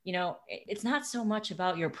it's not so much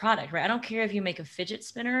about your product, right? I don't care if you make a fidget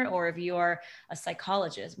spinner or if you are a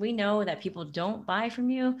psychologist. We know that people don't buy from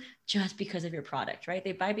you just because of your product, right?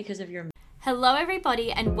 They buy because of your. Hello,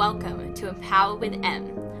 everybody, and welcome to Empower with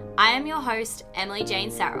M. I am your host, Emily Jane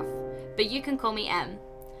Saroff, but you can call me M.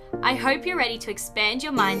 I hope you're ready to expand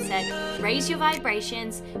your mindset, raise your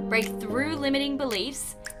vibrations, break through limiting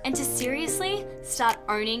beliefs, and to seriously start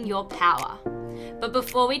owning your power. But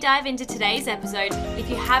before we dive into today's episode, if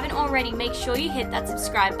you haven't already, make sure you hit that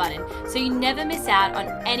subscribe button so you never miss out on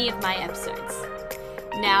any of my episodes.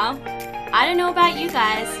 Now, I don't know about you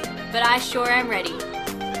guys, but I sure am ready.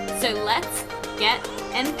 So let's get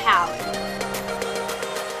empowered.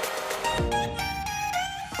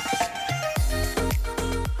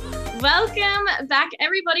 Welcome back,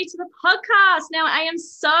 everybody, to the podcast. Now, I am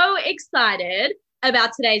so excited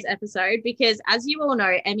about today's episode because, as you all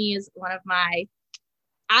know, Emmy is one of my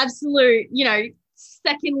absolute,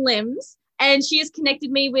 second limbs, and she has connected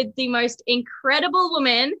me with the most incredible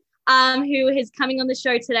woman who is coming on the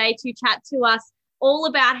show today to chat to us all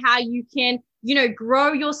about how you can,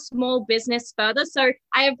 grow your small business further. So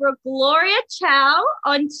I have brought Gloria Chow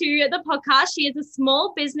onto the podcast. She is a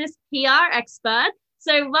small business PR expert.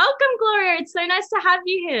 So welcome, Gloria. It's so nice to have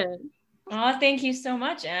you here. Oh, thank you so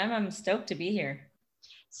much, Em. I'm stoked to be here.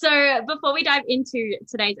 So before we dive into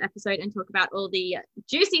today's episode and talk about all the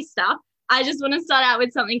juicy stuff, I just want to start out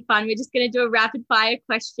with something fun. We're just going to do a rapid fire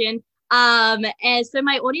question. And so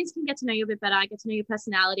my audience can get to know you a bit better. I get to know your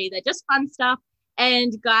personality. They're just fun stuff.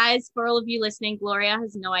 And guys, for all of you listening, Gloria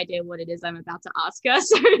has no idea what it is I'm about to ask her.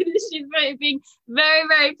 So she's being very,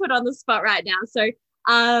 very put on the spot right now. So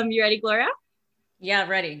you ready, Gloria? Yeah,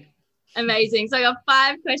 ready. Amazing. So I got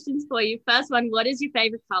 5 questions for you. First one, what is your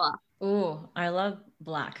favorite color? Ooh, I love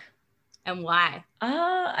black. And why?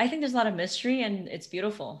 I think there's a lot of mystery and it's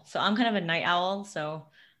beautiful. So I'm kind of a night owl.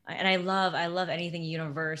 And I love anything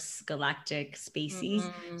universe, galactic, spacey.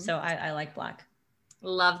 Mm-hmm. So I like black.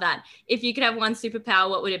 Love that. If you could have one superpower,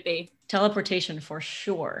 what would it be? Teleportation for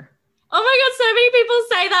sure. Oh my God, so many people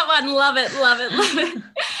say that one. Love it, love it, love it.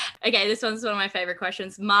 Okay, this one's one of my favorite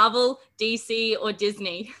questions. Marvel, DC, or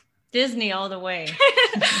Disney? Disney all the way.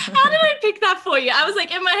 How did I pick that for you? I was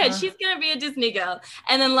like, in my head, she's going to be a Disney girl.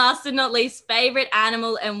 And then last but not least, favorite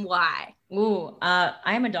animal and why? Ooh, I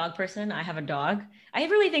am a dog person. I have a dog. I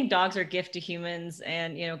really think dogs are a gift to humans,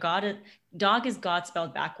 and dog is God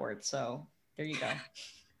spelled backwards. So there you go.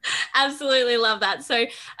 Absolutely love that. So,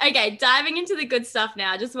 okay, diving into the good stuff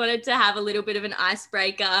now. Just wanted to have a little bit of an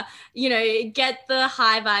icebreaker, get the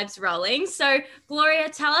high vibes rolling. So, Gloria,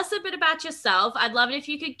 tell us a bit about yourself. I'd love it if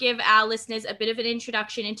you could give our listeners a bit of an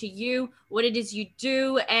introduction into you, what it is you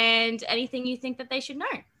do, and anything you think that they should know.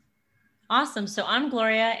 Awesome. So I'm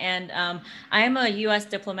Gloria, and I am a U.S.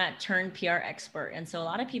 diplomat turned PR expert. And so a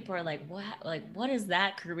lot of people are like, what is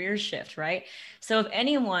that career shift, right? So if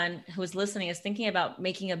anyone who's listening is thinking about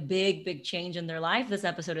making a big, big change in their life, this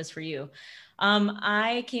episode is for you.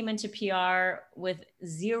 I came into PR with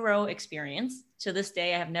 0 experience. To this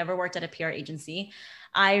day, I have never worked at a PR agency.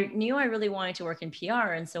 I knew I really wanted to work in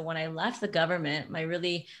PR. And so when I left the government, my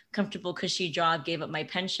really comfortable, cushy job, gave up my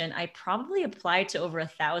pension, I probably applied to over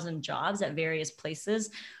 1,000 jobs at various places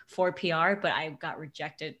for PR, but I got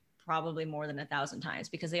rejected probably more than 1,000 times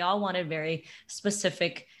because they all wanted very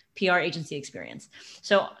specific PR agency experience.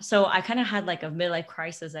 So I kind of had like a midlife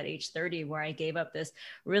crisis at age 30 where I gave up this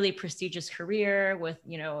really prestigious career with,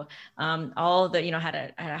 all the, I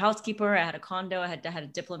had a housekeeper, I had a condo, I had a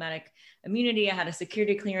diplomatic immunity, I had a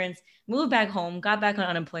security clearance, moved back home, got back on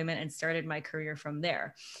unemployment, and started my career from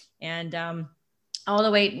there. And all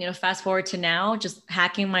the way, fast forward to now, just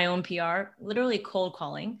hacking my own PR, literally cold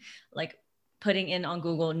calling, like putting in on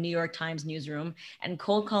Google New York Times newsroom and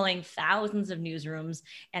cold calling thousands of newsrooms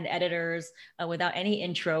and editors without any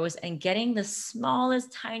intros, and getting the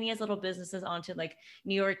smallest, tiniest little businesses onto like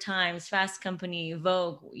New York Times, Fast Company,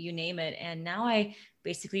 Vogue, you name it. And now I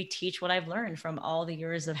basically teach what I've learned from all the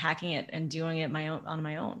years of hacking it and doing it on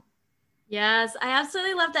my own. Yes, I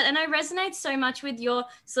absolutely love that. And I resonate so much with your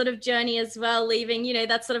sort of journey as well, leaving,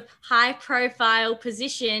 that sort of high profile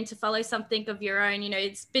position to follow something of your own.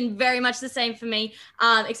 It's been very much the same for me,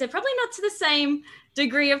 except probably not to the same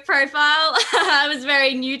degree of profile. I was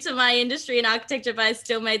very new to my industry in architecture, but I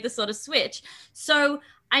still made the sort of switch. So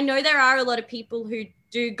I know there are a lot of people who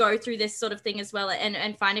do go through this sort of thing as well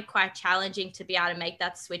and find it quite challenging to be able to make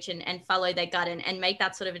that switch and follow their gut and make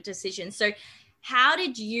that sort of a decision. So how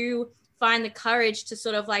did you find the courage to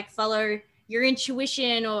sort of like follow your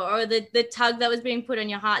intuition or the tug that was being put on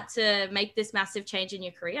your heart to make this massive change in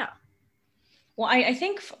your career? Well, I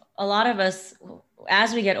think a lot of us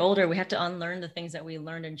as we get older, we have to unlearn the things that we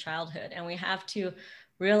learned in childhood, and we have to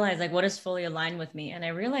realize like what is fully aligned with me. And I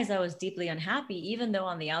realized I was deeply unhappy, even though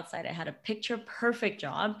on the outside I had a picture perfect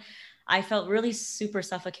job. I felt really super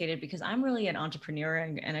suffocated because I'm really an entrepreneur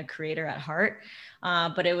and a creator at heart.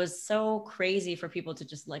 But it was so crazy for people to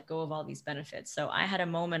just let go of all these benefits. So I had a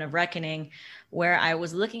moment of reckoning where I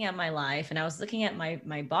was looking at my life and I was looking at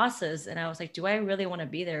my bosses, and I was like, do I really want to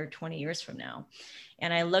be there 20 years from now?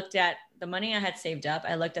 And I looked at the money I had saved up.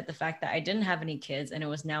 I looked at the fact that I didn't have any kids and it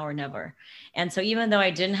was now or never. And so even though I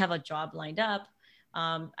didn't have a job lined up,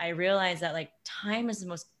 I realized that like time is the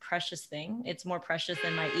most precious thing. It's more precious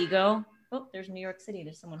than my ego. Oh, there's New York City.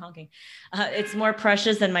 There's someone honking. It's more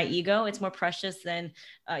precious than my ego. It's more precious than,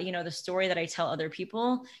 the story that I tell other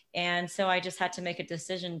people. And so I just had to make a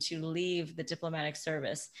decision to leave the diplomatic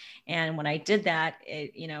service. And when I did that,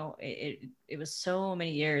 it was so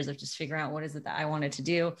many years of just figuring out what is it that I wanted to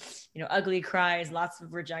do, ugly cries, lots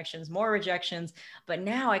of rejections, more rejections. But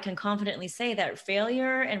now I can confidently say that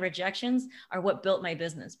failure and rejections are what built my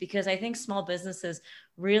business, because I think small businesses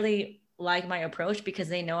really like my approach because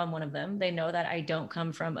they know I'm one of them. They know that I don't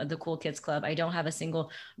come from the cool kids club. I don't have a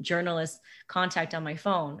single journalist contact on my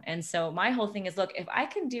phone. And so my whole thing is, look, if I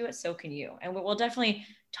can do it, so can you. And we'll definitely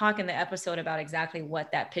talk in the episode about exactly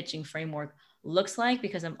what that pitching framework looks like,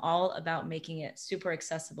 because I'm all about making it super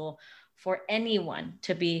accessible for anyone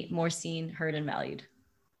to be more seen, heard, and valued.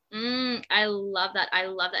 I love that. I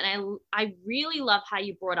love that. And I really love how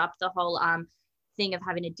you brought up the whole thing of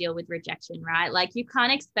having to deal with rejection, right? Like you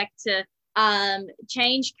can't expect to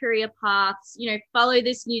change career paths, follow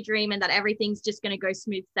this new dream and that everything's just going to go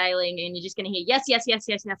smooth sailing and you're just going to hear yes, yes, yes,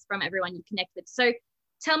 yes, yes from everyone you connect with. So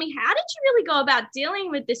tell me, how did you really go about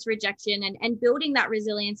dealing with this rejection and building that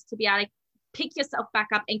resilience to be able to pick yourself back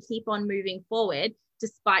up and keep on moving forward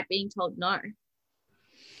despite being told no?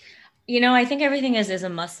 I think everything is a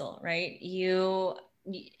muscle, right?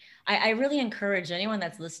 I really encourage anyone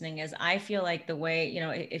that's listening, is I feel like the way,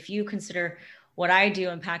 if you consider what I do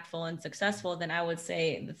impactful and successful, then I would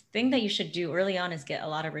say the thing that you should do early on is get a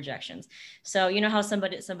lot of rejections. So you know how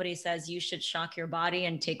somebody says you should shock your body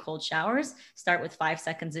and take cold showers, start with 5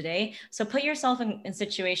 seconds a day. So put yourself in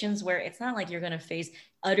situations where it's not like you're going to face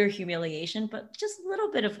utter humiliation, but just a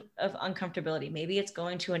little bit of uncomfortability. Maybe it's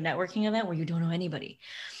going to a networking event where you don't know anybody.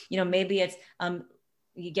 Maybe it's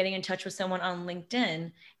getting in touch with someone on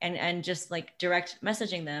LinkedIn and just like direct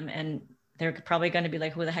messaging them, and they're probably going to be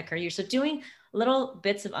like, who the heck are you? So doing little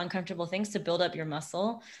bits of uncomfortable things to build up your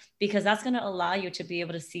muscle, because that's going to allow you to be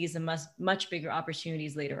able to seize the much bigger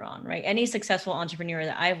opportunities later on, right? Any successful entrepreneur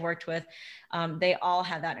that I've worked with, they all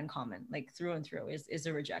have that in common, like through and through is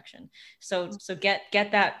a rejection. So get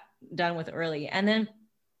that done with early, and then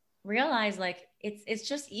realize like it's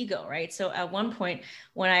just ego, right? So at one point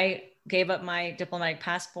when I gave up my diplomatic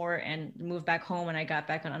passport and moved back home and I got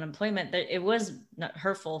back on unemployment, that it was not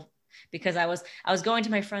hurtful, because I was going to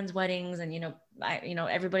my friends' weddings and,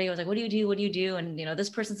 everybody was like, what do you do? What do you do? And, this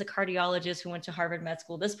person's a cardiologist who went to Harvard Med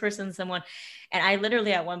School. This person's someone. And I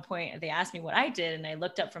literally, at one point, they asked me what I did. And I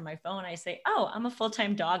looked up from my phone. I say, oh, I'm a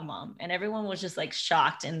full-time dog mom. And everyone was just like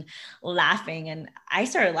shocked and laughing. And I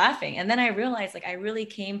started laughing. And then I realized like I really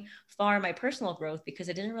came far in my personal growth because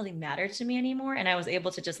it didn't really matter to me anymore. And I was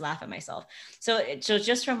able to just laugh at myself. So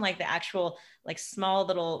just from like the actual, like small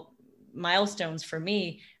little milestones for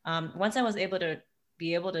me, once I was able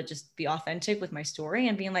to just be authentic with my story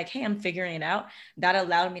and being like, hey, I'm figuring it out, that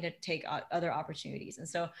allowed me to take other opportunities. And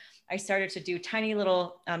so I started to do tiny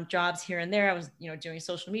little jobs here and there. I was doing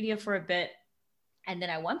social media for a bit. And then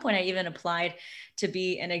at one point I even applied to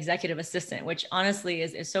be an executive assistant, which honestly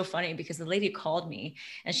is so funny, because the lady called me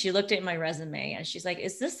and she looked at my resume and she's like,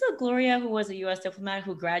 is this the Gloria who was a US diplomat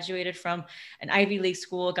who graduated from an Ivy League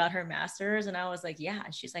school, got her master's? And I was like, yeah.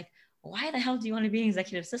 And she's like, why the hell do you want to be an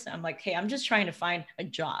executive assistant? I'm like, hey, I'm just trying to find a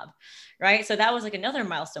job. Right. So that was like another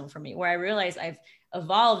milestone for me, where I realized I've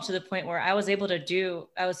evolved to the point where I was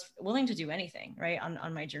willing to do anything, right,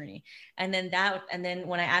 on my journey. And then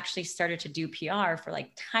when I actually started to do PR for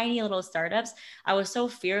like tiny little startups, I was so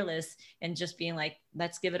fearless in just being like,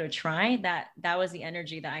 let's give it a try. That was the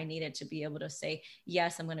energy that I needed to be able to say,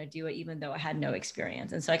 yes, I'm going to do it, even though I had no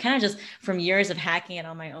experience. And so I kind of just, from years of hacking it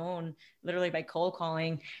on my own, literally by cold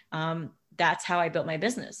calling, that's how I built my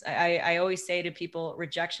business. I always say to people,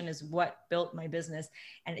 rejection is what built my business.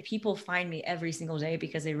 And people find me every single day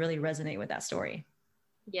because they really resonate with that story.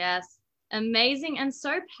 Yes. Amazing. And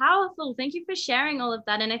so powerful. Thank you for sharing all of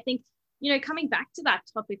that. And I think, coming back to that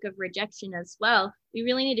topic of rejection as well, we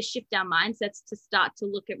really need to shift our mindsets to start to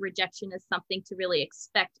look at rejection as something to really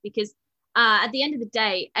expect, because at the end of the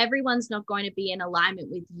day, everyone's not going to be in alignment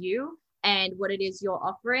with you. and what it is you're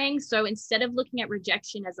offering. So instead of looking at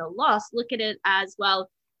rejection as a loss, look at it as, well,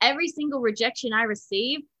 every single rejection I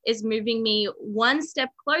receive is moving me one step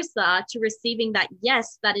closer to receiving that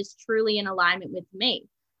yes, that is truly in alignment with me.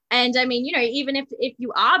 And I mean, even if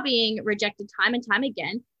you are being rejected time and time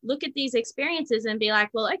again, look at these experiences and be like,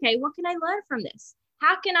 well, okay, what can I learn from this?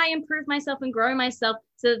 How can I improve myself and grow myself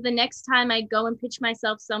so that the next time I go and pitch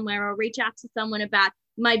myself somewhere or reach out to someone about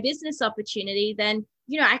my business opportunity, then,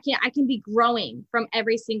 I can be growing from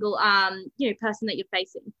every single, person that you're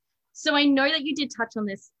facing. So I know that you did touch on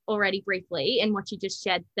this already briefly in what you just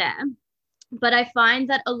shared there, but I find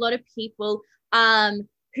that a lot of people,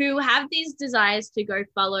 who have these desires to go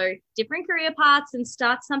follow different career paths and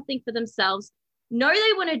start something for themselves, know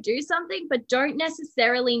they want to do something, but don't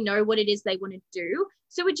necessarily know what it is they want to do.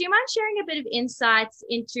 So would you mind sharing a bit of insights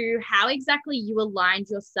into how exactly you aligned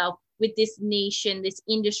yourself with this niche and this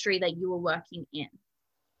industry that you were working in?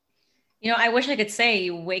 I wish I could say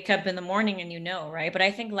you wake up in the morning and right? But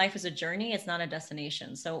I think life is a journey. It's not a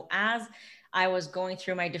destination. So as I was going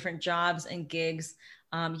through my different jobs and gigs,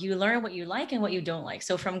 you learn what you like and what you don't like.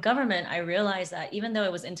 So from government, I realized that even though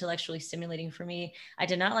it was intellectually stimulating for me, I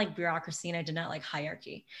did not like bureaucracy and I did not like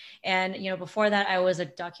hierarchy. And, before that, I was a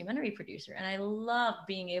documentary producer and I loved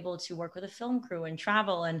being able to work with a film crew and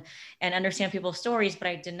travel and understand people's stories, but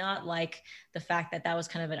I did not like the fact that that was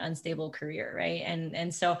kind of an unstable career, right?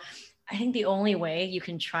 And so I think the only way you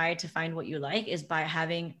can try to find what you like is by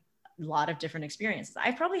having a lot of different experiences.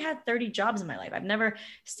 I've probably had 30 jobs in my life. I've never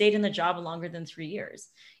stayed in the job longer than 3 years.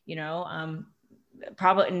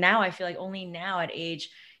 Probably now I feel like only now at age,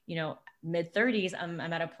 mid 30s, I'm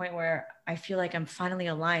at a point where I feel like I'm finally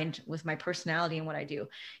aligned with my personality and what I do.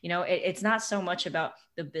 It's not so much about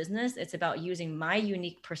the business. It's about using my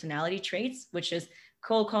unique personality traits, which is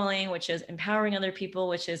cold calling, which is empowering other people,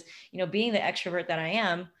 which is, being the extrovert that I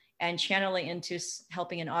am and channeling into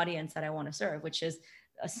helping an audience that I want to serve, which is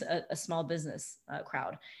a small business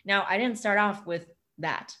crowd. Now, I didn't start off with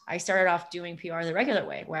that. I started off doing PR the regular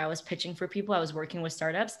way, where I was pitching for people. I was working with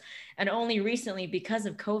startups. And only recently, because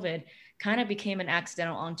of COVID, kind of became an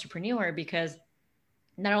accidental entrepreneur, because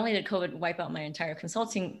not only did COVID wipe out my entire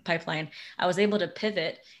consulting pipeline, I was able to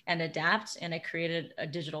pivot and adapt. And I created a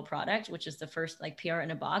digital product, which is the first PR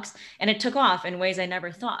in a box. And it took off in ways I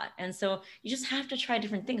never thought. And so you just have to try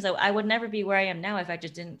different things. I would never be where I am now if I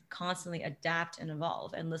just didn't constantly adapt and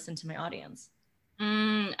evolve and listen to my audience.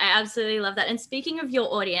 I absolutely love that. And speaking of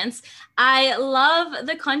your audience, I love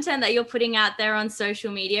the content that you're putting out there on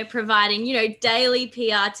social media, providing, daily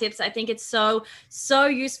PR tips. I think it's so, so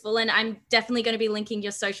useful. And I'm definitely going to be linking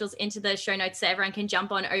your socials into the show notes so everyone can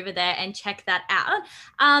jump on over there and check that out.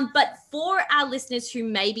 But for our listeners who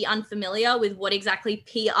may be unfamiliar with what exactly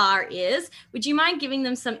PR is, would you mind giving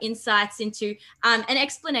them some insights into an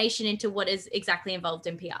explanation into what is exactly involved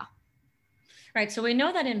in PR? Right. So we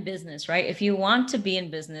know that in business, right? If you want to be in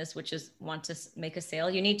business, which is want to make a sale,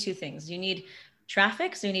 you need two things. You need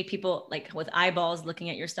traffic. So you need people with eyeballs looking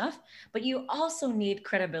at your stuff, but you also need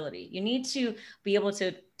credibility. You need to be able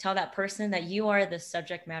to tell that person that you are the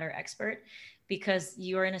subject matter expert, because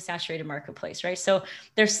you are in a saturated marketplace, right? So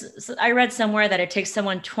I read somewhere that it takes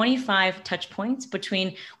someone 25 touch points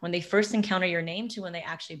between when they first encounter your name to when they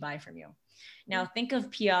actually buy from you. Now, think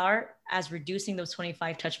of PR as reducing those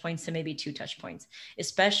 25 touch points to maybe 2 touch points,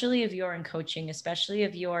 especially if you're in coaching, especially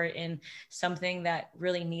if you're in something that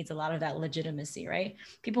really needs a lot of that legitimacy, right?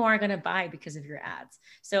 People aren't going to buy because of your ads.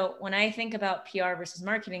 So when I think about PR versus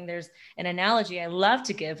marketing, there's an analogy I love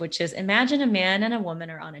to give, which is imagine a man and a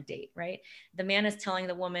woman are on a date, right? The man is telling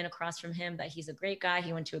the woman across from him that he's a great guy.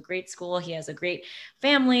 He went to a great school. He has a great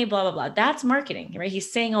family, blah, blah, blah. That's marketing, right?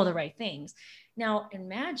 He's saying all the right things. Now,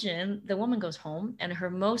 imagine the woman goes home and her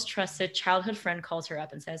most trusted childhood friend calls her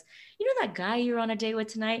up and says, you know, that guy you're on a date with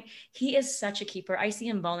tonight, he is such a keeper. I see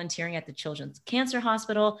him volunteering at the Children's Cancer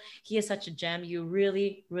Hospital. He is such a gem. You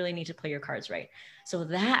really, really need to play your cards right. So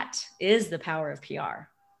that is the power of PR.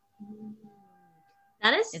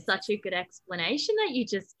 That is such a good explanation that you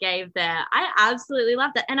just gave there. I absolutely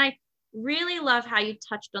love that. And I really love how you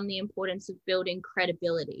touched on the importance of building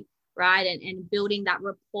credibility, right? And building that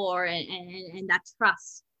rapport and that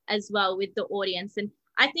trust as well with the audience. And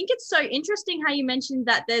I think it's so interesting how you mentioned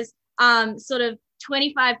that there's sort of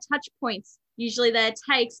 25 touch points usually there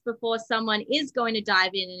takes before someone is going to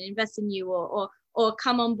dive in and invest in you or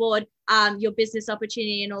come on board your business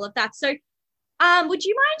opportunity and all of that. So would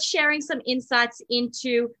you mind sharing some insights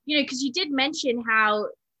into, because you did mention how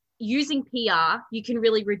using PR, you can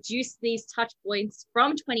really reduce these touch points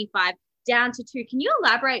from 25 down to 2. Can you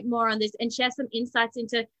elaborate more on this and share some insights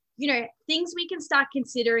into, things we can start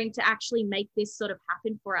considering to actually make this sort of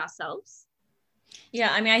happen for ourselves? Yeah,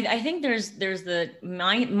 I mean, I think there's the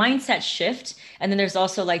mindset shift, and then there's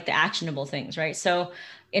also like the actionable things, right? So,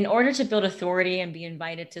 in order to build authority and be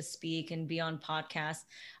invited to speak and be on podcasts,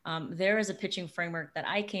 there is a pitching framework that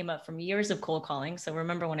I came up from years of cold calling. So,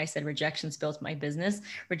 remember when I said rejections built my business?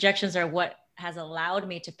 Rejections are what has allowed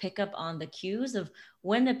me to pick up on the cues of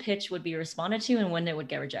when the pitch would be responded to and when it would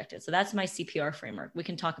get rejected. So that's my CPR framework. We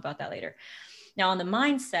can talk about that later. Now, on the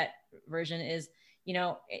mindset version is,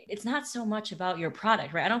 it's not so much about your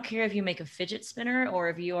product, right? I don't care if you make a fidget spinner or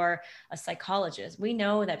if you are a psychologist. We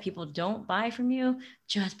know that people don't buy from you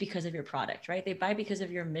just because of your product, right? They buy because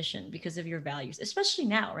of your mission, because of your values, especially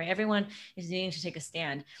now, right? Everyone is needing to take a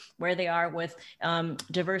stand where they are with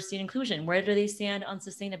diversity and inclusion. Where do they stand on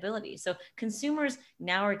sustainability? So consumers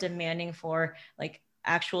now are demanding for like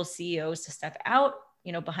actual CEOs to step out,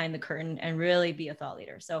 behind the curtain and really be a thought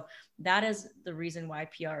leader. So that is the reason why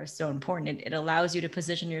PR is so important. It allows you to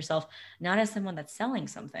position yourself not as someone that's selling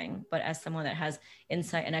something, but as someone that has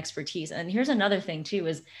insight and expertise. And here's another thing too,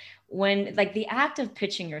 is when like the act of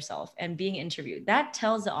pitching yourself and being interviewed, that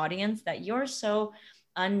tells the audience that you're so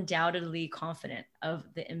undoubtedly confident of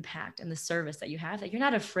the impact and the service that you have, that you're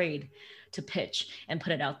not afraid to pitch and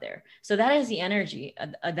put it out there. So that is the energy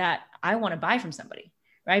that I want to buy from somebody,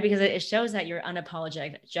 right? Because it shows that you're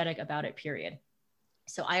unapologetic about it, period.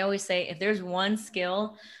 So I always say, if there's one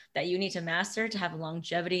skill that you need to master to have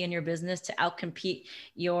longevity in your business, to outcompete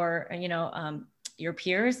your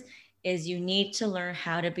peers, is you need to learn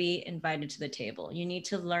how to be invited to the table. You need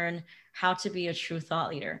to learn how to be a true thought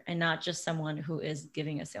leader and not just someone who is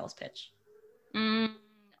giving a sales pitch.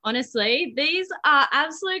 Honestly, these are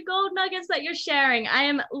absolute gold nuggets that you're sharing. I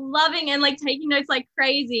am loving and like taking notes like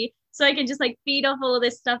crazy, so I can just like feed off all of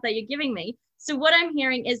this stuff that you're giving me. So what I'm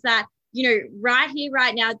hearing is that, right here,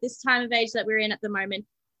 right now, at this time of age that we're in at the moment,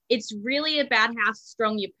 it's really about how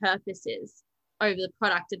strong your purpose is over the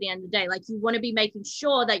product at the end of the day. Like, you want to be making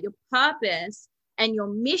sure that your purpose and your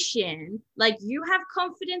mission, like, you have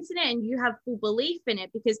confidence in it and you have full belief in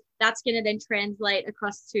it, because that's going to then translate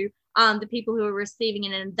across to the people who are receiving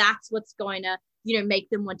it. And that's what's going to make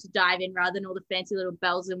them want to dive in, rather than all the fancy little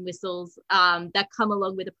bells and whistles that come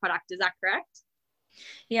along with a product. Is that correct?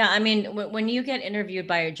 Yeah. I mean, when you get interviewed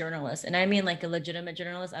by a journalist, and I mean like a legitimate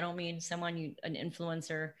journalist, I don't mean an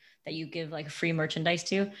influencer that you give like free merchandise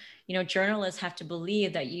to. Journalists have to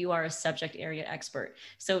believe that you are a subject area expert.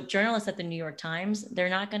 So journalists at the New York Times, they're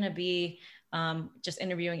not going to be just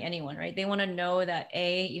interviewing anyone, right? They want to know that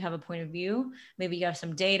you have a point of view, maybe you have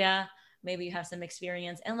some data, maybe you have some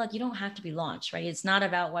experience. And look, you don't have to be launched, right? It's not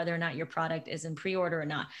about whether or not your product is in pre-order or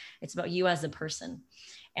not. It's about you as a person.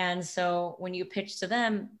 And so when you pitch to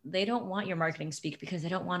them, they don't want your marketing speak because they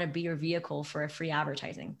don't want to be your vehicle for a free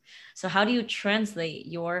advertising. So how do you translate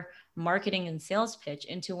your marketing and sales pitch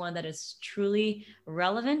into one that is truly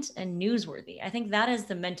relevant and newsworthy? I think that is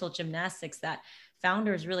the mental gymnastics that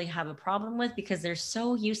founders really have a problem with, because they're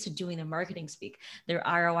so used to doing the marketing speak, their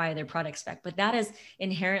ROI, their product spec, but that is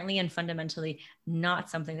inherently and fundamentally not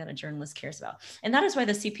something that a journalist cares about. And that is why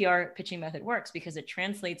the CPR pitching method works, because it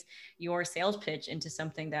translates your sales pitch into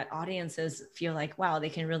something that audiences feel like, wow, they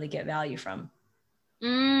can really get value from.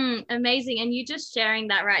 Amazing. And you just sharing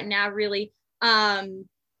that right now really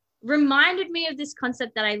reminded me of this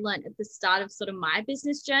concept that I learned at the start of sort of my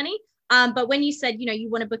business journey. But when you said, you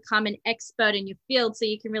want to become an expert in your field so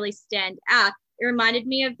you can really stand out, it reminded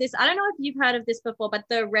me of this. I don't know if you've heard of this before, but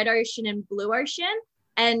the red ocean and blue ocean.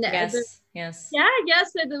 And yes. So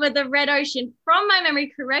with the red ocean, from my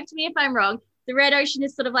memory, correct me if I'm wrong, the red ocean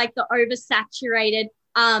is sort of like the oversaturated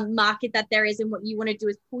market that there is. And what you want to do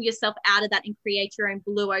is pull yourself out of that and create your own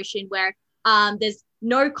blue ocean, where there's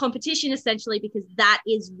no competition, essentially, because that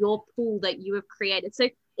is your pool that you have created. So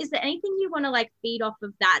is there anything you want to like feed off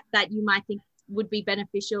of that you might think would be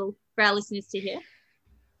beneficial for our listeners to hear?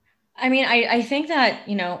 I mean, I think that,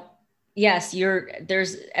 yes,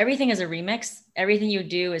 there's everything is a remix. Everything you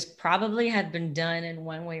do is probably have been done in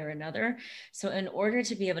one way or another. So in order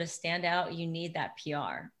to be able to stand out, you need that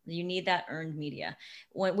PR, you need that earned media.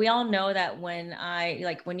 We all know that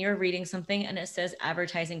when you're reading something and it says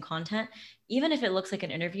advertising content, even if it looks like an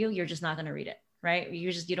interview, you're just not going to read it. Right?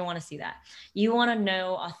 You don't want to see that. You want to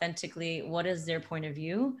know authentically what is their point of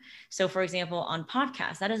view. So for example, on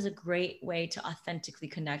podcasts, that is a great way to authentically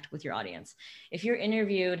connect with your audience. If you're in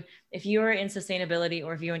sustainability,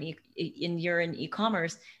 or if you're in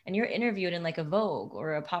e-commerce and you're interviewed in like a Vogue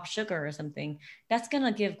or a Pop Sugar or something, that's going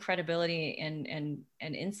to give credibility and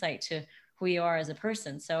insight to who you are as a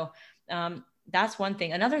person. So that's one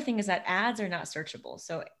thing. Another thing is that ads are not searchable.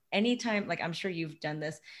 So anytime, like I'm sure you've done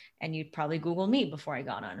this and you'd probably Google me before I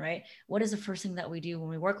got on, right? What is the first thing that we do when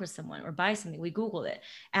we work with someone or buy something? We Google it.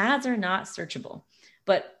 Ads are not searchable,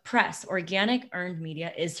 but press, organic earned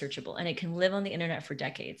media is searchable and it can live on the internet for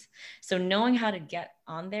decades. So knowing how to get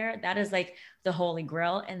on there, that is like the holy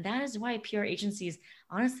grail. And that is why PR agencies,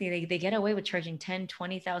 honestly, they get away with charging $10,000,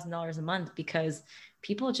 $20,000 a month because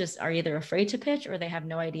people just are either afraid to pitch or they have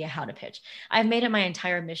no idea how to pitch. I've made it my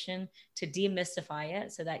entire mission to demystify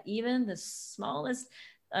it so that even the smallest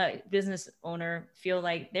business owner feel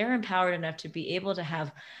like they're empowered enough to be able to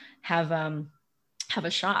have a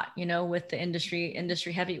shot, you know, with the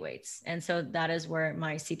industry heavyweights. And so that is where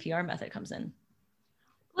my CPR method comes in.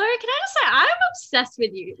 Gloria, can I just say, I'm obsessed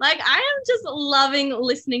with you. Like, I am just loving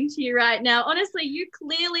listening to you right now. Honestly, you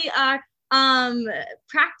clearly are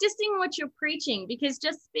practicing what you're preaching, because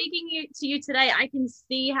just speaking to you today, I can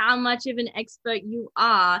see how much of an expert you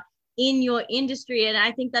are in your industry. And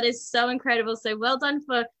I think that is so incredible. So well done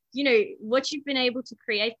for, you know, what you've been able to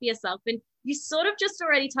create for yourself. And you sort of just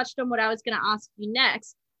already touched on what I was going to ask you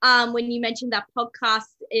next, when you mentioned that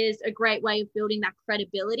podcast is a great way of building that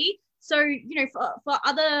credibility. So, you know, for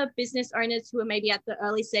other business owners who are maybe at the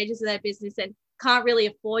early stages of their business and can't really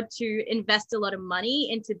afford to invest a lot of money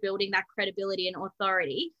into building that credibility and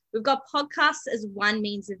authority, we've got podcasts as one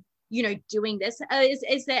means of, you know, doing this.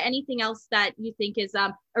 Is there anything else that you think is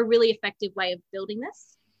a really effective way of building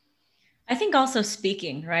this? I think also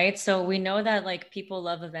speaking, right? So we know that like people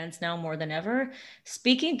love events now more than ever.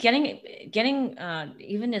 Speaking, getting,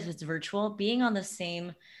 even if it's virtual, being on the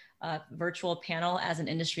same virtual panel as an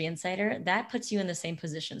industry insider, that puts you in the same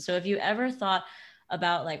position. So if you ever thought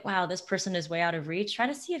about like, wow, this person is way out of reach, try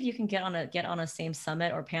to see if you can get on a same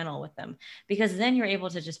summit or panel with them, because then you're able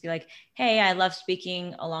to just be like, hey, I love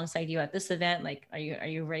speaking alongside you at this event. Like, are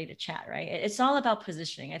you ready to chat? Right? It's all about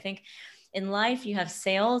positioning. I think in life, you have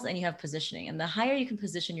sales and you have positioning. And the higher you can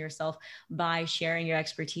position yourself by sharing your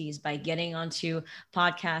expertise, by getting onto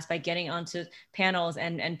podcasts, by getting onto panels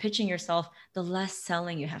and pitching yourself, the less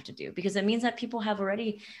selling you have to do, because it means that people have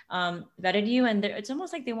already vetted you. And it's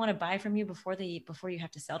almost like they want to buy from you before you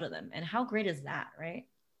have to sell to them. And how great is that, right?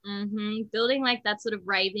 Mm-hmm. Building like that sort of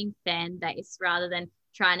raving fan base rather than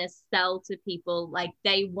trying to sell to people. Like,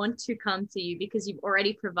 they want to come to you because you've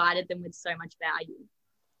already provided them with so much value.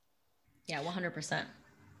 Yeah, 100%.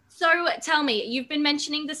 So tell me, you've been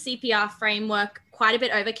mentioning the CPR framework quite a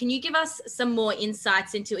bit over. Can you give us some more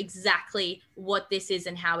insights into exactly what this is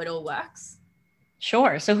and how it all works?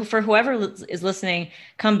 Sure. So for whoever is listening,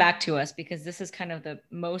 come back to us, because this is kind of the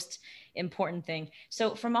most important thing.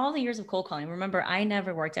 So from all the years of cold calling, remember, I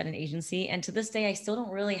never worked at an agency. And to this day, I still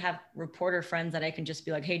don't really have reporter friends that I can just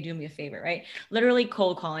be like, hey, do me a favor, right? Literally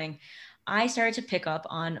cold calling. I started to pick up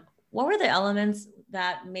on what were the elements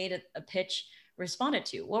that made a pitch responded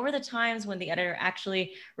to? What were the times when the editor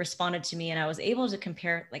actually responded to me? And I was able to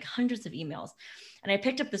compare like hundreds of emails. And I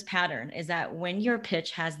picked up this pattern, is that when your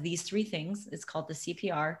pitch has these three things, it's called the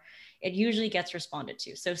CPR, it usually gets responded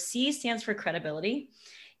to. So C stands for credibility.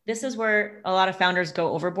 This is where a lot of founders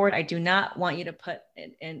go overboard. I do not want you to put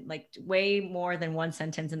in like way more than one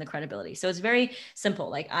sentence in the credibility. So it's very simple.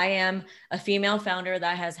 Like, I am a female founder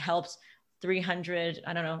that has helped 300,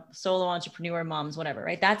 I don't know, solo entrepreneur moms, whatever,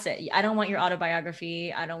 right? That's it. I don't want your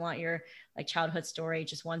autobiography. I don't want your like childhood story,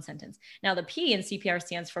 just one sentence. Now the P in CPR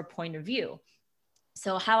stands for point of view.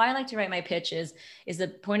 So how I like to write my pitch is the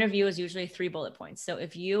point of view is usually 3 bullet points. So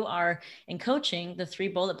if you are in coaching, the 3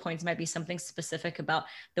 bullet points might be something specific about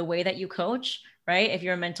the way that you coach, right? If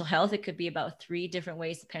you're in mental health, it could be about 3 different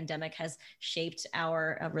ways the pandemic has shaped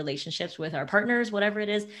our relationships with our partners, whatever it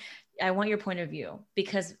is. I want your point of view,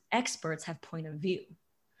 because experts have point of view,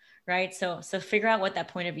 right? So figure out what that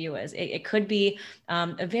point of view is. It could be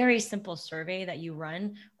a very simple survey that you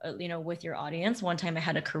run, with your audience. One time I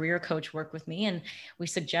had a career coach work with me, and we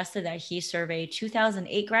suggested that he survey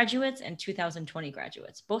 2008 graduates and 2020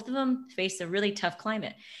 graduates. Both of them faced a really tough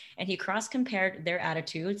climate. And he cross-compared their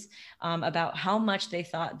attitudes about how much they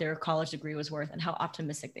thought their college degree was worth and how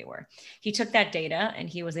optimistic they were. He took that data and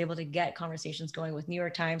he was able to get conversations going with New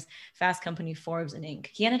York Times, Fast Company, Forbes, and Inc.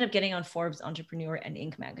 He ended up getting on Forbes, Entrepreneur, and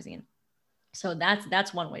Inc. magazine. So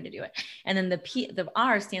that's one way to do it. And then the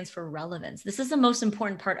R stands for relevance. This is the most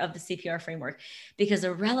important part of the CPR framework, because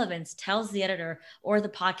the relevance tells the editor or the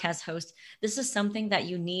podcast host, this is something that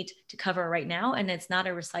you need to cover right now. And it's not a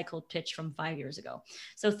recycled pitch from 5 years ago.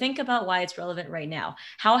 So think about why it's relevant right now.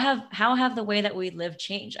 How have the way that we live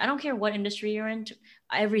changed? I don't care what industry you're in.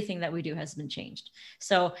 everything that we do has been changed.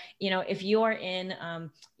 So, if you're in,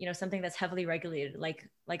 something that's heavily regulated, like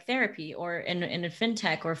therapy, or in a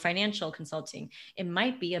fintech or financial consulting, it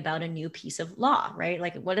might be about a new piece of law, right?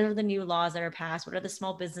 Like, what are the new laws that are passed? What are the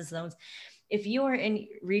small business loans? If you are in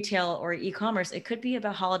retail or e-commerce, it could be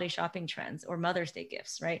about holiday shopping trends or Mother's Day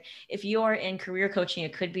gifts, right? If you are in career coaching,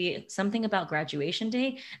 it could be something about graduation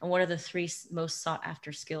day and what are the 3 most sought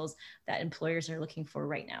after skills that employers are looking for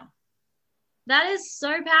right now. That is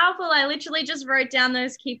so powerful. I literally just wrote down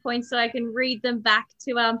those key points so I can read them back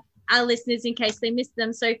to our listeners in case they missed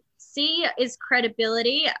them. So C is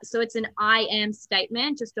credibility. So it's an I am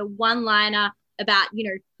statement, just a one-liner about,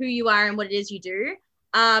 who you are and what it is you do.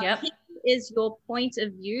 Yep. P is your point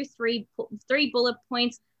of view. Three bullet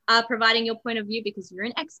points providing your point of view, because you're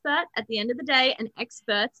an expert at the end of the day, and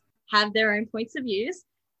experts have their own points of views.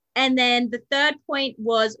 And then the third point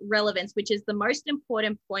was relevance, which is the most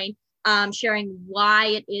important point, sharing why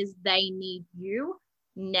it is they need you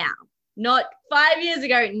now, not 5 years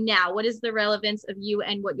ago. Now, what is the relevance of you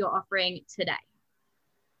and what you're offering today?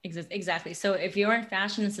 Exactly. So if you're in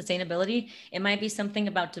fashion and sustainability, it might be something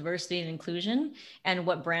about diversity and inclusion and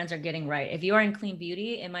what brands are getting right. If you are in clean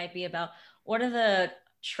beauty, it might be about what are the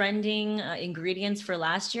trending ingredients for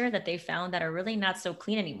last year that they found that are really not so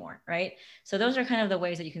clean anymore, right? So those are kind of the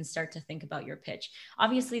ways that you can start to think about your pitch.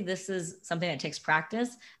 Obviously, this is something that takes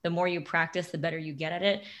practice. The more you practice, the better you get at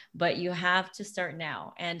it, but you have to start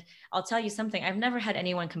now. And I'll tell you something, I've never had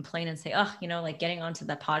anyone complain and say, oh, like getting onto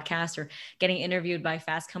the podcast or getting interviewed by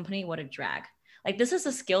Fast Company, what a drag. Like, this is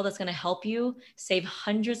a skill that's going to help you save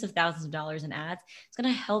hundreds of thousands of dollars in ads. It's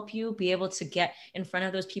going to help you be able to get in front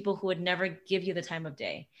of those people who would never give you the time of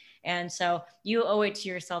day. And so you owe it to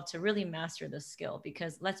yourself to really master this skill,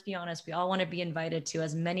 because let's be honest, we all want to be invited to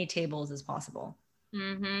as many tables as possible.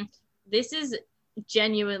 Mm-hmm. This is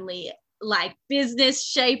genuinely like business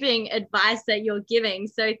shaping advice that you're giving.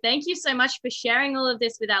 So thank you so much for sharing all of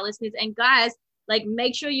this with our listeners. And guys, like,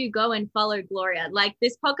 make sure you go and follow Gloria. Like,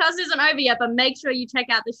 this podcast isn't over yet, but make sure you check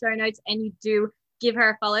out the show notes and you do give her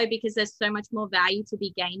a follow, because there's so much more value to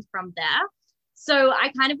be gained from there. So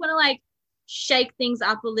I kind of want to like shake things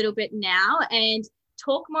up a little bit now and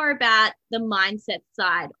talk more about the mindset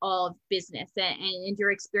side of business and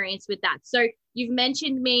your experience with that. So you've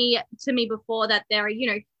mentioned to me before that there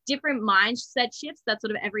are, different mindset shifts that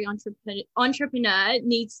sort of every entrepreneur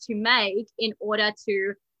needs to make in order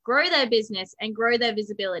to grow their business and grow their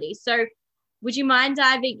visibility. So would you mind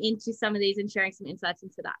diving into some of these and sharing some insights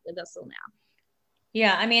into that with us all now?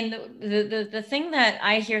 Yeah, I mean, the thing that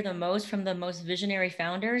I hear the most from the most visionary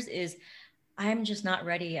founders is, I'm just not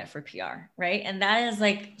ready yet for PR, right? And that is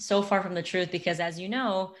like so far from the truth, because as you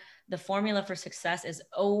know, the formula for success is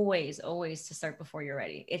always to start before you're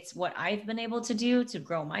ready. It's what I've been able to do to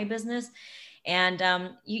grow my business. And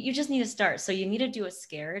you just need to start. So you need to do it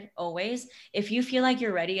scared always. If you feel like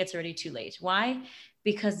you're ready, it's already too late. Why?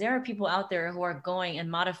 Because there are people out there who are going and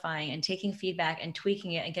modifying and taking feedback and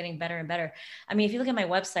tweaking it and getting better and better. I mean, if you look at my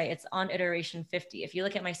website, it's on iteration 50. If you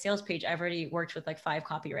look at my sales page, I've already worked with like 5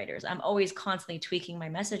 copywriters. I'm always constantly tweaking my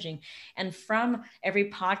messaging. And from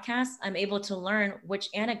every podcast, I'm able to learn which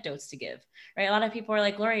anecdotes to give, right? A lot of people are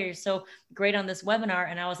like, Gloria, you're so great on this webinar.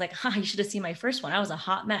 And I was like, you should have seen my first one. I was a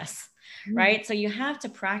hot mess. Right? So you have to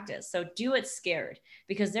practice. So do it scared,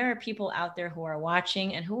 because there are people out there who are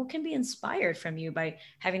watching and who can be inspired from you by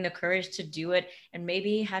having the courage to do it and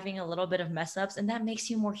maybe having a little bit of mess ups. And that makes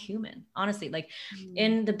you more human. Honestly, like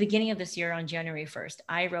in the beginning of this year on January 1st,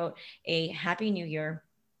 I wrote a Happy New Year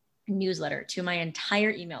newsletter to my entire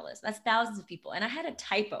email list. That's thousands of people. And I had a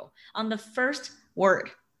typo on the first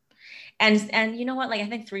word. And you know what, like, I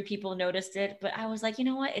think 3 people noticed it, but I was like, you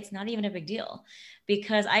know what, it's not even a big deal,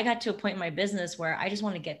 because I got to a point in my business where I just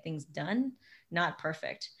want to get things done, not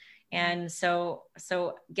perfect. And so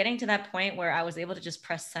getting to that point where I was able to just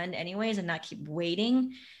press send anyways and not keep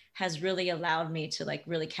waiting has really allowed me to like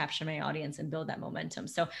really capture my audience and build that momentum.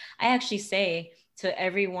 So I actually say to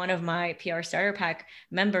every one of my PR Starter Pack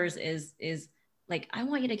members is like, I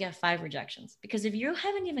want you to get 5 rejections, because if you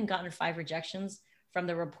haven't even gotten 5 rejections from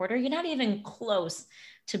the reporter, you're not even close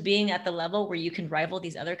to being at the level where you can rival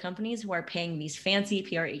these other companies who are paying these fancy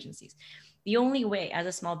PR agencies. The only way as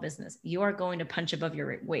a small business you are going to punch above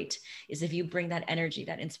your weight is if you bring that energy,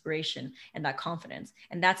 that inspiration, and that confidence.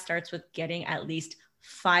 And that starts with getting at least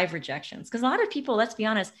 5 rejections. Because a lot of people, let's be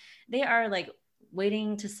honest, they are like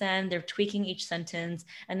waiting to send, they're tweaking each sentence,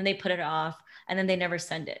 and then they put it off, and then they never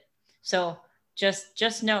send it. So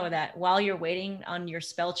just know that while you're waiting on your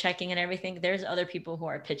spell checking and everything, there's other people who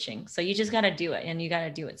are pitching. So you just got to do it, and you got to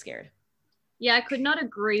do it scared. Yeah, I could not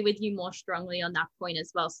agree with you more strongly on that point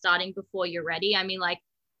as well, starting before you're ready. I mean, like,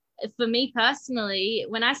 for me personally,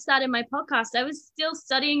 when I started my podcast, I was still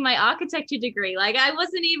studying my architecture degree. Like, I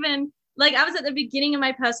wasn't even like, I was at the beginning of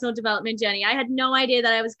my personal development journey. I had no idea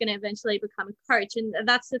that I was going to eventually become a coach. And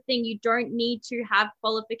that's the thing. You don't need to have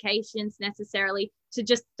qualifications necessarily to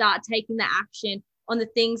just start taking the action on the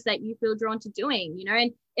things that you feel drawn to doing, you know?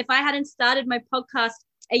 And if I hadn't started my podcast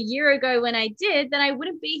a year ago when I did, then I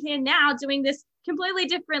wouldn't be here now doing this completely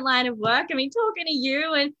different line of work. I mean, talking to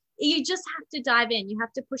you, and you just have to dive in. You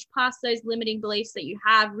have to push past those limiting beliefs that you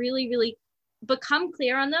have, really, really become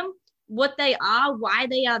clear on them, what they are, why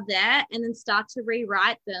they are there, and then start to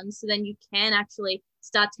rewrite them. So then you can actually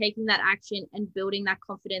start taking that action and building that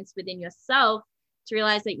confidence within yourself to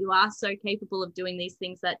realize that you are so capable of doing these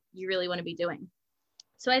things that you really want to be doing.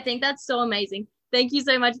 So I think that's so amazing. Thank you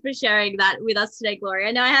so much for sharing that with us today,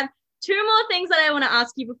 Gloria. Now I have two more things that I want to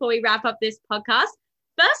ask you before we wrap up this podcast.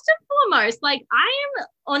 First and foremost, like, I am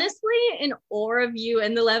honestly in awe of you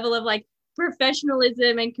and the level of like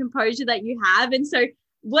professionalism and composure that you have. And so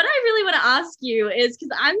what I really want to ask you is,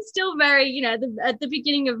 because I'm still very, you know, at the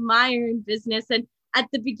beginning of my own business and at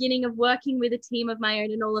the beginning of working with a team of my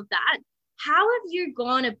own and all of that, how have you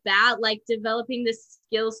gone about like developing the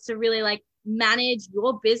skills to really like manage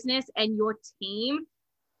your business and your team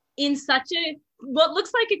in such a what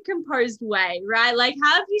looks like a composed way, right? Like,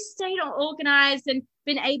 how have you stayed organized and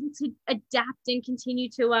been able to adapt and continue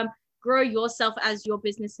to grow yourself as your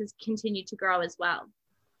businesses continue to grow as well?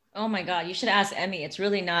 Oh my God, you should ask Emmy. It's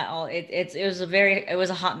really not all it was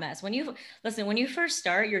a hot mess. When you first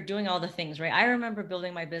start, you're doing all the things, right? I remember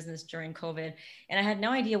building my business during COVID and I had no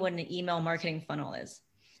idea what an email marketing funnel is,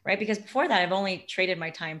 right? Because before that, I've only traded my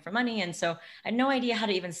time for money. And so I had no idea how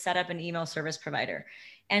to even set up an email service provider.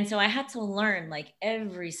 And so I had to learn like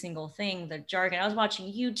every single thing, the jargon. I was watching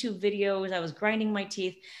YouTube videos, I was grinding my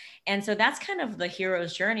teeth. And so that's kind of the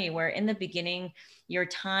hero's journey, where in the beginning, your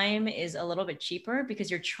time is a little bit cheaper because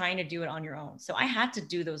you're trying to do it on your own. So I had to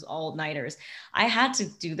do those all-nighters. I had to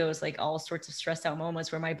do those like all sorts of stressed out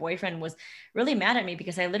moments where my boyfriend was really mad at me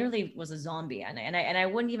because I literally was a zombie, and I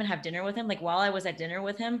wouldn't even have dinner with him. Like, while I was at dinner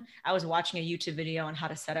with him, I was watching a YouTube video on how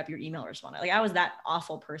to set up your email responder. Like, I was that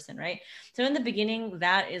awful person, right? So in the beginning,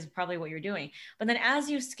 that is probably what you're doing. But then as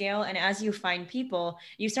you scale and as you find people,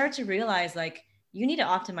 you start to realize like, you need to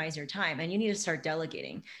optimize your time and you need to start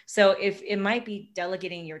delegating. So if it might be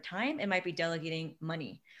delegating your time, it might be delegating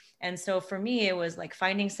money. And so for me, it was like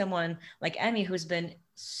finding someone like Emmy, who's been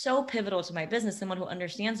so pivotal to my business, someone who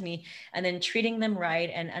understands me, and then treating them right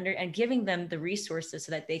and giving them the resources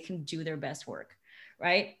so that they can do their best work,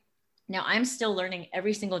 right? Now, I'm still learning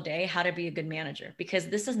every single day how to be a good manager, because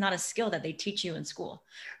this is not a skill that they teach you in school,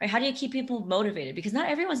 right? How do you keep people motivated? Because not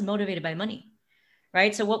everyone's motivated by money.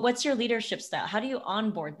 Right. So what's your leadership style? How do you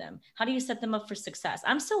onboard them? How do you set them up for success?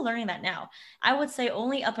 I'm still learning that now. I would say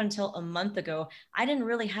only up until a month ago, I didn't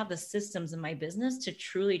really have the systems in my business to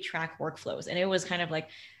truly track workflows. And it was kind of like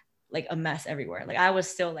a mess everywhere. Like, I was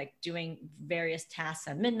still like doing various tasks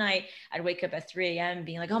at midnight. I'd wake up at 3 a.m.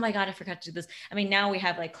 being like, oh my God, I forgot to do this. I mean, now we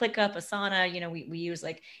have like ClickUp, Asana, you know, we use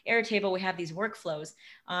like Airtable, we have these workflows.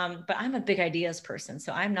 But I'm a big ideas person.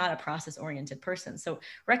 So I'm not a process oriented person. So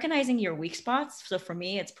recognizing your weak spots. So for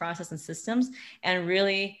me, it's process and systems, and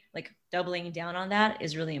really like doubling down on that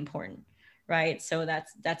is really important. Right. So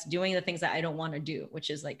that's doing the things that I don't want to do, which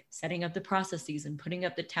is like setting up the processes and putting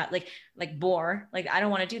up the like bore. Like, I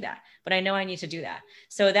don't want to do that, but I know I need to do that.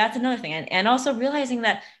 So that's another thing. And also realizing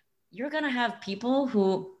that you're going to have people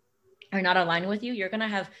who are not aligned with you. You're going to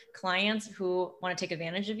have clients who want to take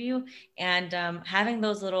advantage of you, and having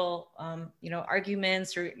those little,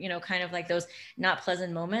 arguments, or, kind of like those not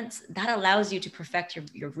pleasant moments, that allows you to perfect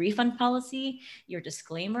your refund policy, your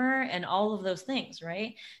disclaimer, and all of those things.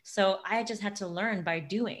 Right. So I just had to learn by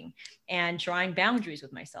doing and drawing boundaries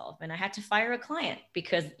with myself. And I had to fire a client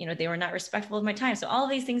because, they were not respectful of my time. So all of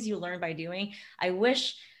these things you learn by doing. I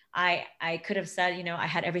wish I could have said, I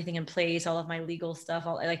had everything in place, all of my legal stuff.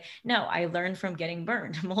 No, I learned from getting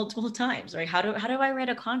burned multiple times, right? How do I write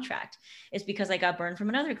a contract? It's because I got burned from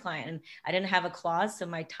another client and I didn't have a clause. So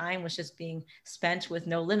my time was just being spent with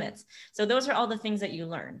no limits. So those are all the things that you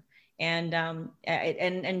learn. And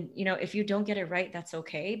if you don't get it right, that's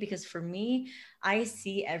okay. Because for me, I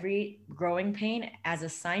see every growing pain as a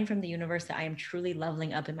sign from the universe that I am truly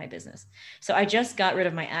leveling up in my business. So I just got rid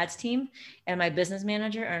of my ads team and my business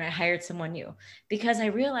manager, and I hired someone new, because I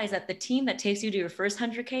realized that the team that takes you to your first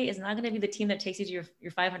 100K is not going to be the team that takes you to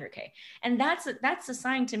your 500K. And that's a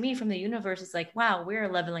sign to me from the universe. It's like, wow,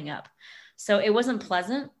 we're leveling up. So it wasn't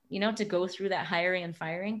pleasant, to go through that hiring and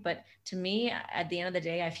firing. But to me, at the end of the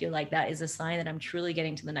day, I feel like that is a sign that I'm truly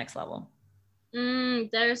getting to the next level.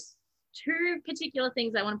 There's two particular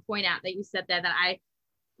things I want to point out that you said there that I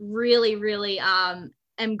really, really am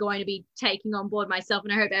going to be taking on board myself,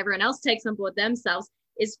 and I hope everyone else takes on board themselves,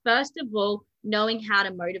 is first of all, knowing how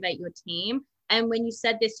to motivate your team. And when you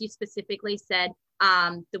said this, you specifically said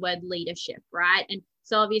the word leadership, right? And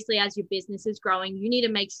so obviously as your business is growing, you need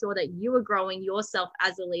to make sure that you are growing yourself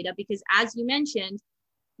as a leader, because as you mentioned,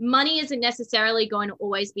 money isn't necessarily going to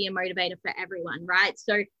always be a motivator for everyone, right?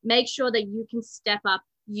 So make sure that you can step up.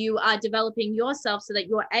 You are developing yourself so that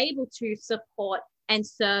you're able to support and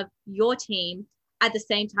serve your team at the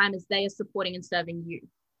same time as they are supporting and serving you.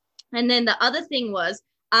 And then the other thing was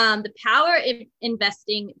the power of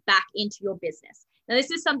investing back into your business. Now,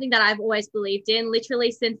 this is something that I've always believed in.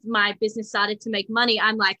 Literally, since my business started to make money,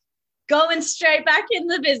 I'm like going straight back in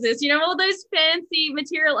the business. All those fancy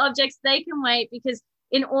material objects, they can wait, because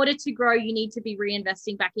in order to grow, you need to be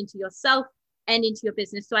reinvesting back into yourself and into your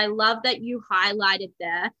business. So I love that you highlighted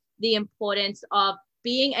there the importance of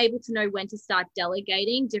being able to know when to start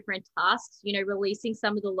delegating different tasks, releasing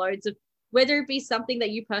some of the loads of, whether it be something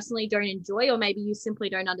that you personally don't enjoy, or maybe you simply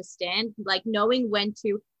don't understand, like knowing when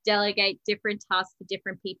to delegate different tasks to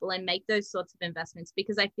different people and make those sorts of investments.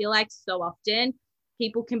 Because I feel like so often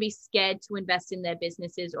people can be scared to invest in their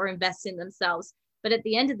businesses or invest in themselves. But at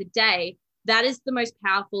the end of the day, that is the most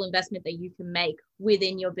powerful investment that you can make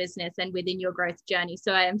within your business and within your growth journey.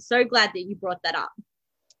 So I am so glad that you brought that up.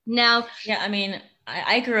 Now, yeah, I mean,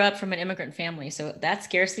 I grew up from an immigrant family, so that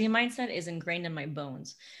scarcity mindset is ingrained in my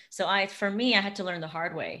bones. So for me, I had to learn the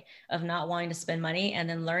hard way of not wanting to spend money, and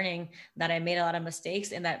then learning that I made a lot of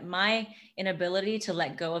mistakes, and that my inability to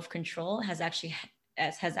let go of control has actually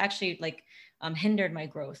hindered my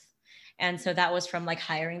growth. And so that was from like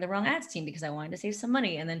hiring the wrong ads team because I wanted to save some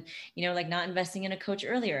money, and then like not investing in a coach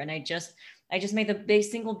earlier. And I just made the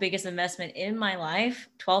single biggest investment in my life,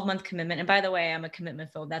 12-month commitment. And by the way, I'm a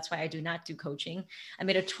commitment phobe. That's why I do not do coaching. I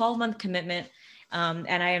made a 12-month commitment,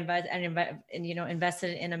 and I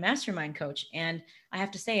invested in a mastermind coach. And I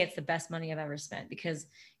have to say, it's the best money I've ever spent, because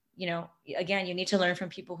again, you need to learn from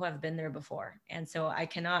people who have been there before. And so I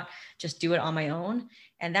cannot just do it on my own.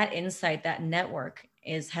 And that insight, that network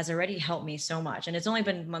has already helped me so much. And it's only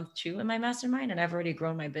been month 2 in my mastermind, and I've already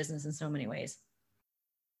grown my business in so many ways.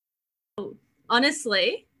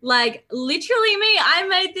 Honestly, like literally me, I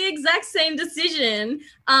made the exact same decision.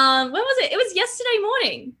 When was it? It was yesterday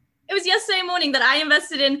morning. It was yesterday morning that I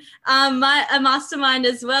invested in a mastermind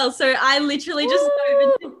as well. So I literally just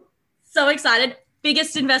so excited.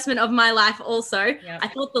 Biggest investment of my life also. Yep. I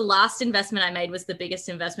thought the last investment I made was the biggest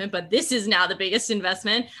investment, but this is now the biggest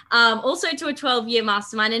investment. Also to a 12-year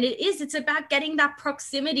mastermind. And it's about getting that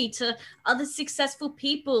proximity to other successful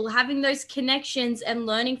people, having those connections and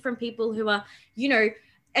learning from people who are,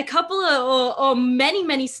 a couple of, or many,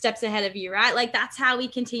 many steps ahead of you, right? Like that's how we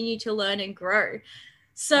continue to learn and grow.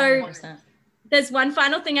 So 100%. There's one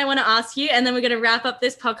final thing I want to ask you, and then we're going to wrap up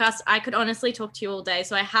this podcast. I could honestly talk to you all day,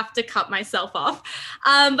 so I have to cut myself off.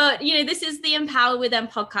 But, this is the Empower with Em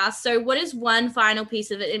podcast. So what is one final piece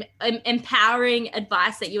of empowering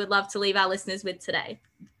advice that you would love to leave our listeners with today?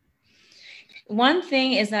 One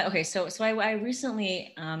thing is that, okay, so I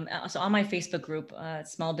recently, so on my Facebook group,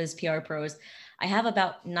 Small Biz PR Pros, I have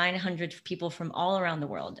about 900 people from all around the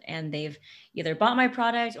world, and they've either bought my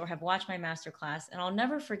product or have watched my masterclass. And I'll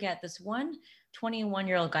never forget this one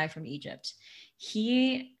 21-year-old guy from Egypt.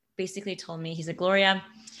 He basically told me, he said, Gloria,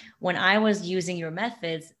 when I was using your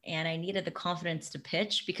methods and I needed the confidence to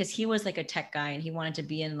pitch, because he was like a tech guy and he wanted to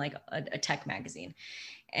be in like a tech magazine.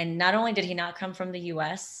 And not only did he not come from the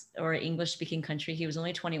US or English speaking country, he was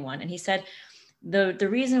only 21. And he said, the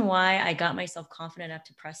reason why I got myself confident enough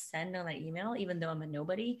to press send on that email, even though I'm a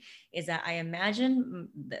nobody, is that I imagine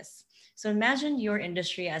this. So imagine your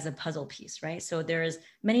industry as a puzzle piece, right? So there's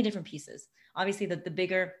many different pieces. Obviously the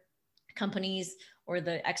bigger companies or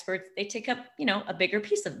the experts, they take up, a bigger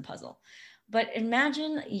piece of the puzzle. But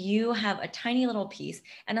imagine you have a tiny little piece,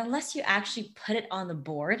 and unless you actually put it on the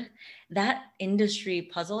board, that industry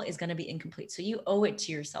puzzle is going to be incomplete. So you owe it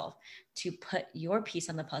to yourself to put your piece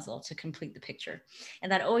on the puzzle to complete the picture.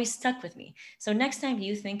 And that always stuck with me. So next time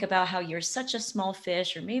you think about how you're such a small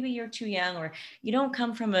fish, or maybe you're too young, or you don't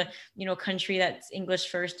come from a, country that's English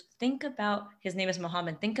first, think about, his name is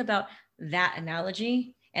Mohammed. Think about that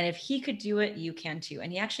analogy. And if he could do it, you can too. And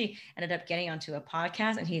he actually ended up getting onto a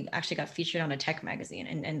podcast, and he actually got featured on a tech magazine.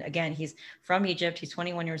 And again, he's from Egypt. He's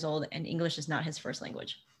 21 years old, and English is not his first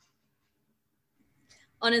language.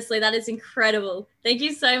 Honestly, that is incredible. Thank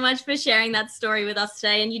you so much for sharing that story with us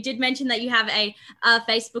today. And you did mention that you have a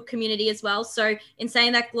Facebook community as well. So in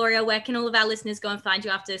saying that, Gloria, where can all of our listeners go and find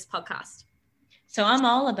you after this podcast? So I'm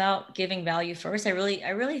all about giving value first. I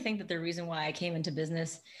really think that the reason why I came into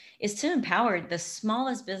business is to empower the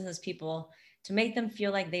smallest business people, to make them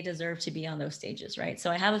feel like they deserve to be on those stages, right?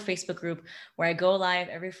 So I have a Facebook group where I go live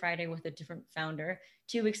every Friday with a different founder.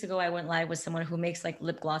 2 weeks ago, I went live with someone who makes like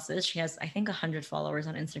lip glosses. She has, I think, 100 followers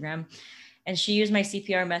on Instagram. And she used my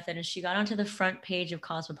CPR method and she got onto the front page of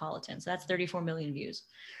Cosmopolitan. So that's 34 million views,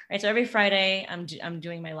 right? So every Friday I'm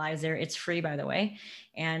doing my lives there. It's free, by the way.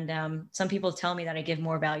 And some people tell me that I give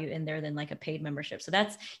more value in there than like a paid membership. So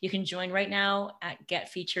you can join right now at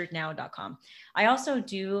getfeaturednow.com. I also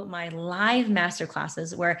do my live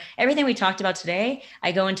masterclasses where everything we talked about today,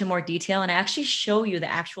 I go into more detail and I actually show you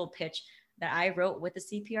the actual pitch that I wrote with the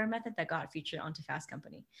CPR method that got featured onto Fast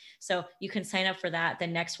Company. So you can sign up for that. The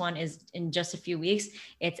next one is in just a few weeks.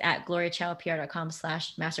 It's at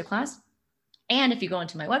gloriachaopr.com/masterclass. And if you go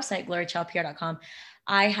into my website, gloriachaopr.com,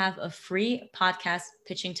 I have a free podcast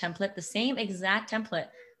pitching template, the same exact template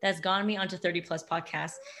that's gotten me onto 30 plus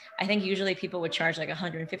podcasts. I think usually people would charge like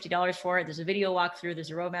 $150 for it. There's a video walkthrough, there's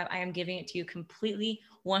a roadmap. I am giving it to you completely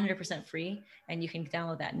 100% free. And you can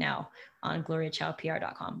download that now on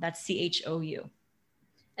gloriachaopr.com. That's CHOU.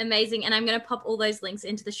 Amazing. And I'm going to pop all those links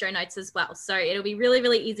into the show notes as well. So it'll be really,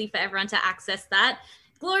 really easy for everyone to access that.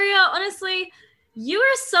 Gloria, honestly, you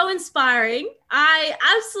are so inspiring. I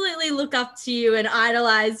absolutely look up to you and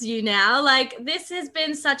idolize you now. Like, this has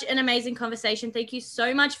been such an amazing conversation. Thank you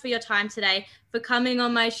so much for your time today, for coming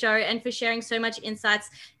on my show and for sharing so much insights,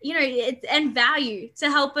 and value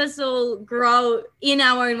to help us all grow in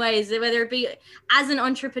our own ways, whether it be as an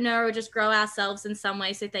entrepreneur or just grow ourselves in some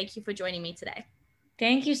way. So thank you for joining me today.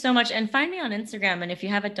 Thank you so much. And find me on Instagram. And if you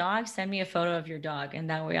have a dog, send me a photo of your dog. And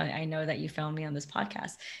that way I know that you found me on this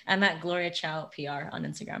podcast. I'm at Gloria Chow PR on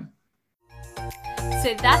Instagram.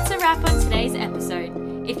 So that's a wrap on today's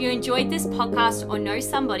episode. If you enjoyed this podcast or know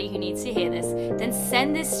somebody who needs to hear this, then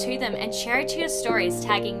send this to them and share it to your stories,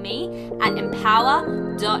 tagging me at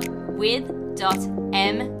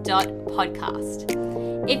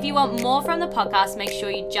empower.with.m.podcast. If you want more from the podcast, make sure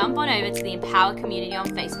you jump on over to the Empower community on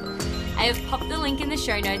Facebook. I have popped the link in the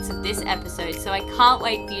show notes of this episode, so I can't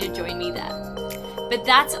wait for you to join me there. But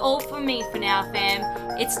that's all for me for now, fam.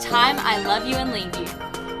 It's time I love you and leave you.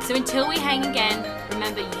 So until we hang again,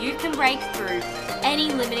 remember you can break through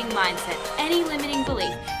any limiting mindset, any limiting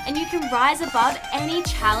belief, and you can rise above any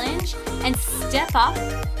challenge and step up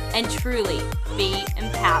and truly be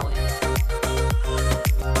empowered.